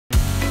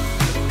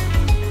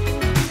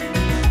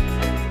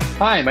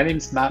Hi, my name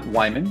is Matt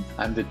Wyman.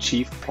 I'm the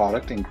Chief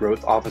Product and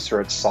Growth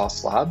Officer at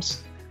Sauce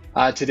Labs.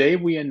 Today,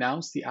 we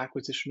announced the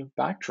acquisition of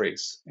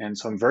Backtrace. And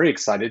so I'm very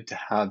excited to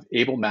have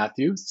Abel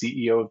Mathew,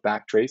 CEO of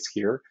Backtrace,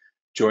 here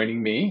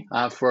joining me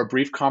for a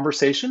brief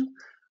conversation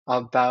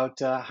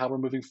about how we're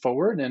moving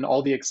forward and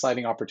all the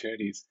exciting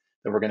opportunities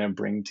that we're going to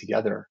bring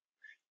together.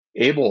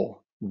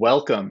 Abel,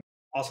 welcome.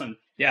 Awesome.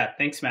 Yeah,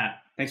 thanks, Matt.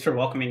 Thanks for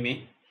welcoming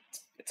me.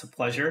 It's a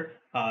pleasure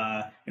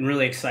and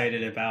really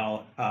excited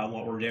about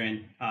what we're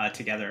doing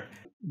together.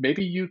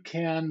 Maybe you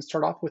can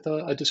start off with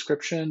a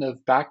description of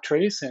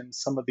Backtrace and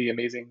some of the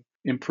amazing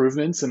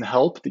improvements and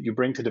help that you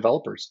bring to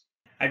developers.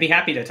 I'd be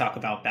happy to talk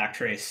about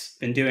Backtrace.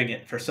 Been doing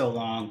it for so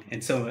long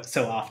and so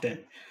often.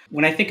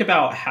 When I think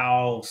about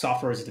how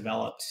software is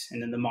developed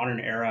and in the modern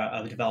era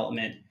of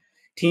development,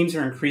 teams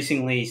are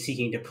increasingly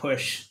seeking to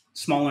push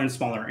smaller and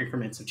smaller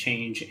increments of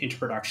change into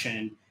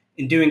production,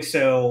 in doing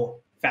so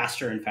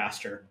faster and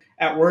faster.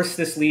 At worst,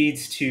 this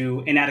leads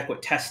to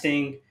inadequate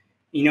testing.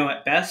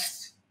 At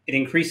best, it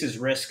increases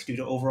risk due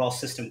to overall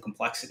system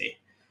complexity.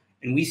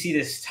 And we see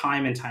this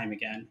time and time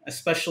again,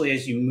 especially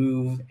as you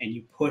move and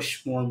you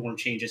push more and more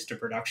changes to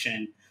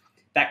production.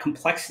 That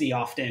complexity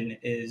often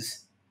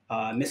is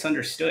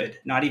misunderstood,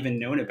 not even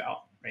known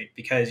about, right?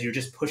 Because you're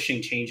just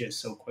pushing changes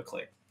so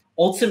quickly.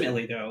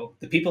 Ultimately, though,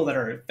 the people that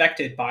are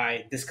affected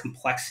by this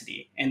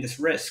complexity and this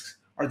risk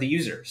are the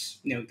users,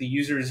 the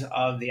users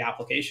of the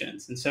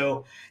applications. And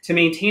so to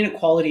maintain a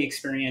quality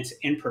experience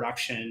in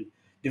production,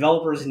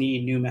 developers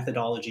need new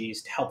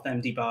methodologies to help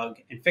them debug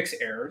and fix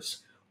errors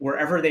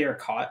wherever they are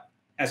caught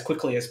as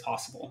quickly as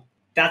possible.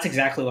 That's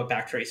exactly what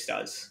Backtrace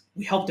does.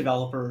 We help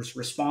developers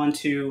respond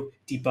to,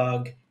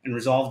 debug, and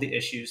resolve the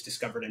issues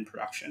discovered in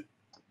production.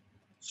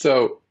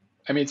 So,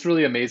 it's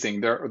really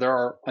amazing. There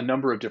are a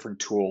number of different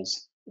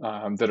tools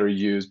that are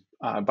used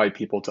by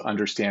people to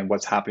understand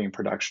what's happening in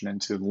production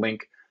and to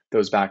link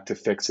those back to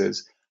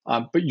fixes.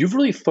 But you've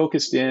really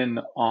focused in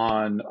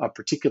on a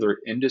particular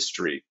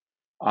industry,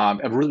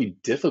 a really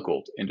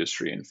difficult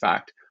industry, in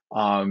fact,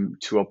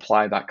 to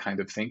apply that kind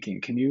of thinking.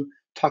 Can you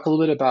talk a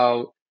little bit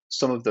about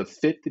some of the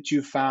fit that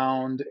you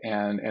found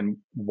and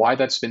why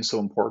that's been so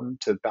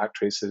important to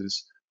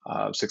Backtrace's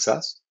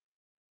success?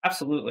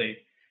 Absolutely.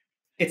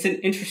 It's an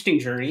interesting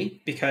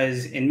journey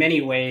because in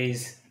many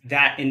ways,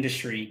 that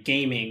industry,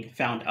 gaming,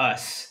 found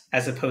us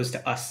as opposed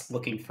to us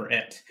looking for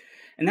it.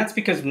 And that's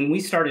because when we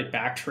started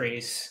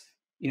Backtrace,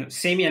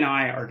 Sammy and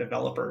I are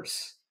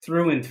developers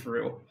through and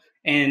through.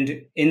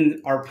 And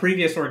in our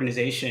previous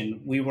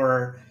organization, we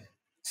were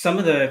some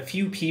of the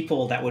few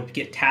people that would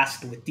get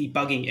tasked with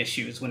debugging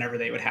issues whenever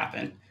they would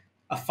happen.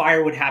 A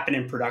fire would happen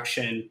in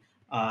production,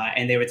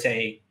 and they would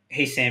say,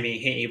 "Hey, Sammy,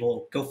 hey,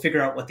 Abel, go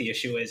figure out what the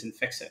issue is and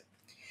fix it."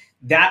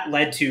 That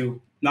led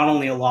to not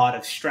only a lot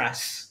of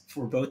stress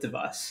for both of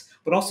us,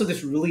 but also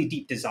this really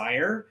deep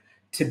desire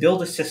to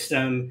build a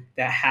system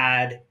that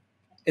had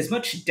as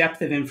much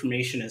depth of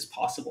information as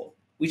possible.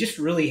 We just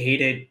really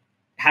hated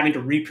having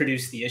to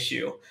reproduce the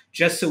issue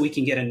just so we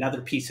can get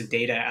another piece of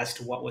data as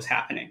to what was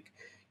happening.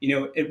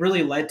 It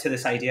really led to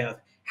this idea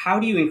of how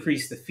do you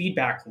increase the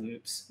feedback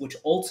loops, which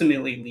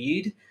ultimately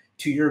lead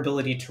to your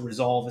ability to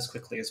resolve as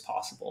quickly as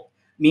possible.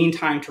 Mean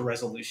time to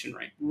resolution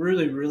rate,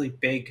 really, really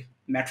big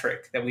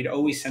metric that we'd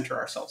always center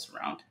ourselves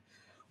around.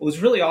 What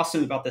was really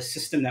awesome about the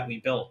system that we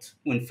built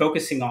when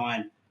focusing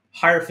on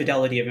higher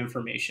fidelity of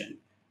information,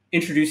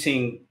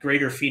 introducing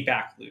greater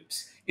feedback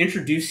loops,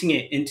 introducing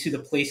it into the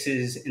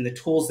places and the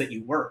tools that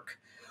you work,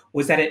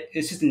 was that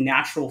it's just a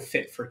natural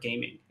fit for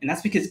gaming. And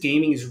that's because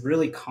gaming is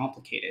really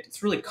complicated.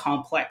 It's really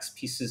complex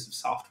pieces of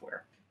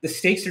software. The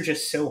stakes are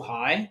just so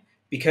high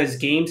because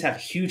games have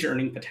huge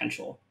earning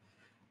potential.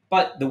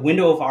 But the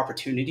window of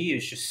opportunity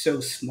is just so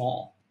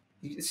small.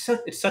 It's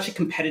such a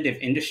competitive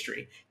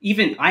industry.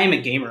 Even I am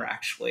a gamer,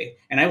 actually,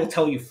 and I will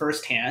tell you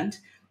firsthand,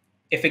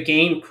 if a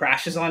game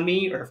crashes on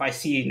me or if I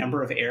see a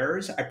number of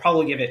errors, I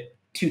probably give it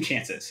 2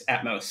 chances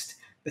at most.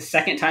 The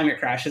second time it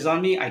crashes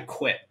on me, I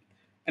quit.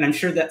 And I'm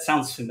sure that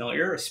sounds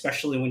familiar,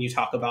 especially when you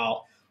talk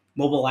about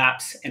mobile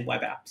apps and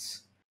web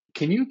apps.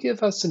 Can you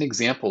give us an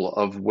example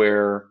of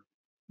where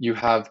you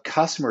have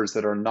customers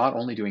that are not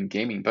only doing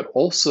gaming, but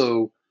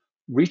also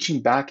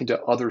reaching back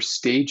into other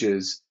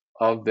stages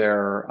of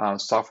their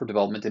software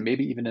development and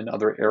maybe even in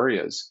other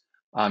areas,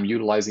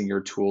 utilizing your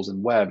tools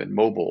in web and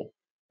mobile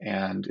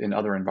and in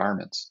other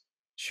environments?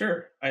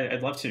 Sure,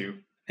 I'd love to.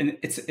 And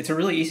it's a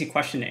really easy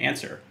question to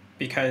answer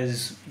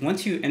because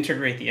once you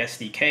integrate the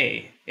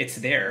SDK, it's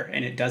there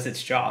and it does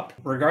its job,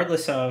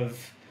 regardless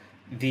of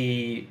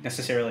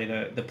necessarily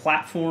the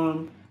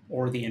platform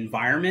or the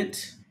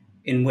environment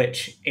in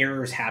which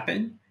errors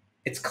happen.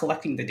 It's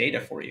collecting the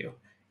data for you.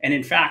 And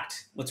in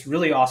fact, what's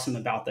really awesome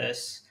about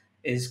this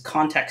is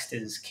context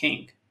is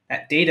king.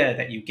 That data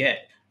that you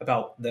get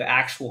about the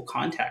actual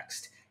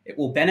context, it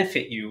will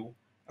benefit you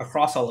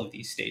across all of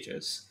these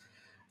stages.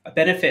 A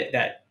benefit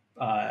that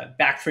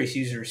Backtrace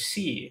users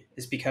see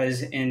is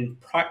because in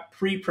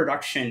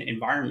pre-production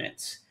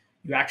environments,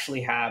 you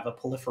actually have a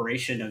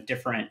proliferation of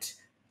different,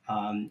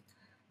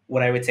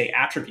 what I would say,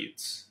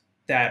 attributes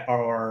that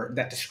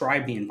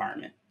describe the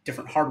environment.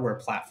 different hardware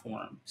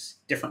platforms,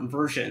 different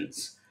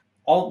versions.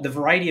 All the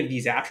variety of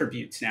these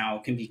attributes now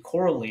can be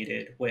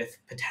correlated with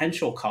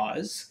potential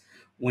cause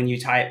when you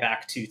tie it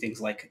back to things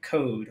like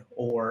code,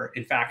 or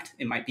in fact,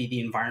 it might be the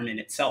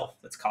environment itself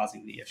that's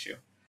causing the issue.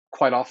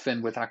 Quite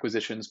often with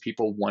acquisitions,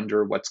 people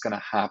wonder what's going to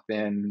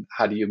happen.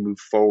 How do you move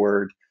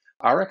forward?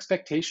 Our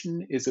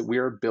expectation is that we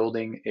are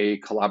building a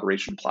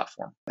collaboration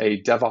platform,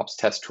 a DevOps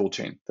test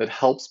toolchain that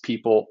helps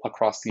people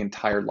across the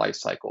entire life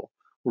cycle.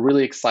 We're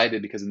really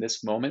excited because in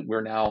this moment,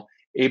 we're now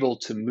able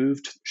to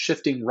move,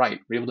 shifting right.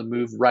 We're able to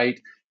move right,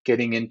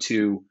 getting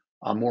into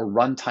more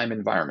runtime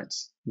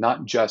environments,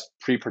 not just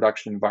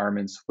pre-production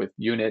environments with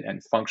unit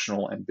and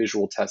functional and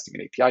visual testing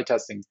and API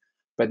testing,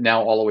 but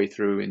now all the way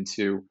through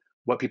into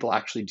what people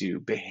actually do,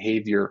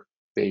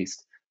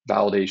 behavior-based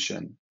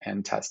validation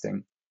and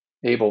testing.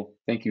 Abel,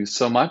 thank you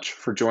so much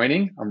for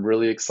joining. I'm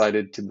really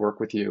excited to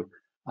work with you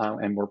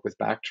and work with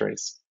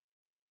Backtrace.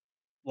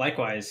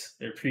 Likewise,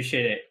 I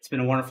appreciate it. It's been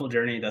a wonderful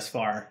journey thus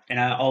far. And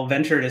I'll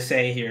venture to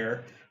say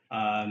here,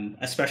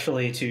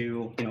 especially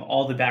to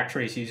all the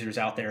Backtrace users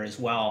out there as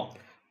well,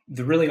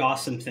 the really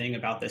awesome thing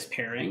about this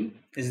pairing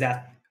is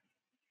that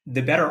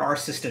the better our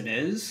system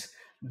is,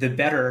 the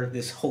better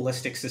this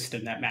holistic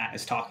system that Matt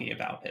is talking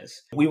about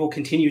is. We will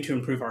continue to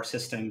improve our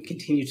system,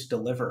 continue to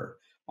deliver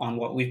on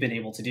what we've been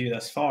able to do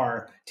thus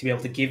far to be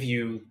able to give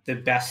you the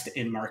best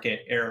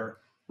in-market error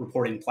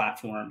reporting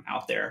platform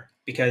out there.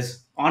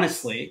 Because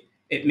honestly,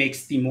 it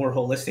makes the more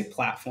holistic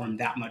platform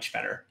that much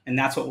better. And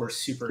that's what we're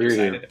super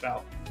excited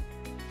about.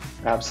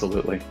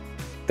 Absolutely.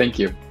 Thank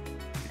you.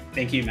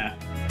 Thank you,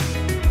 Matt.